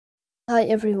Hi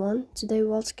everyone, today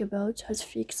we'll talk about how to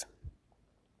fix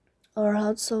or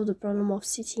how to solve the problem of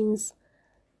settings.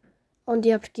 On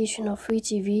the application of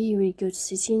WeTV, you will go to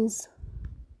settings,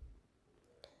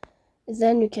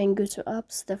 then you can go to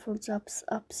apps, default apps,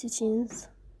 app settings.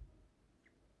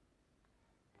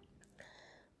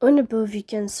 On above you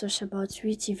can search about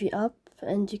WeTV app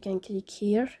and you can click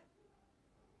here.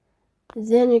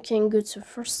 Then you can go to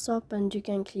first stop and you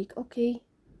can click OK.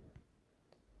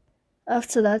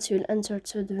 After that you'll enter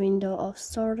to the window of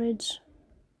storage.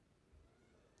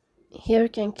 Here you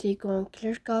can click on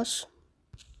clear cache.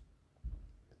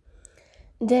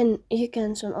 Then you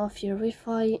can turn off your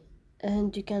Wi-Fi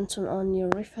and you can turn on your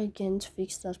Wi-Fi again to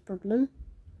fix that problem.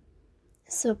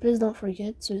 So please don't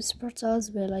forget to support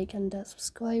us, bell icon and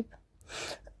subscribe.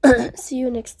 See you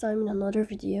next time in another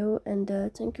video, and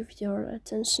thank you for your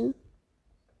attention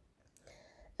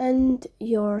and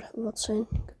your watching.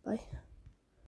 Goodbye.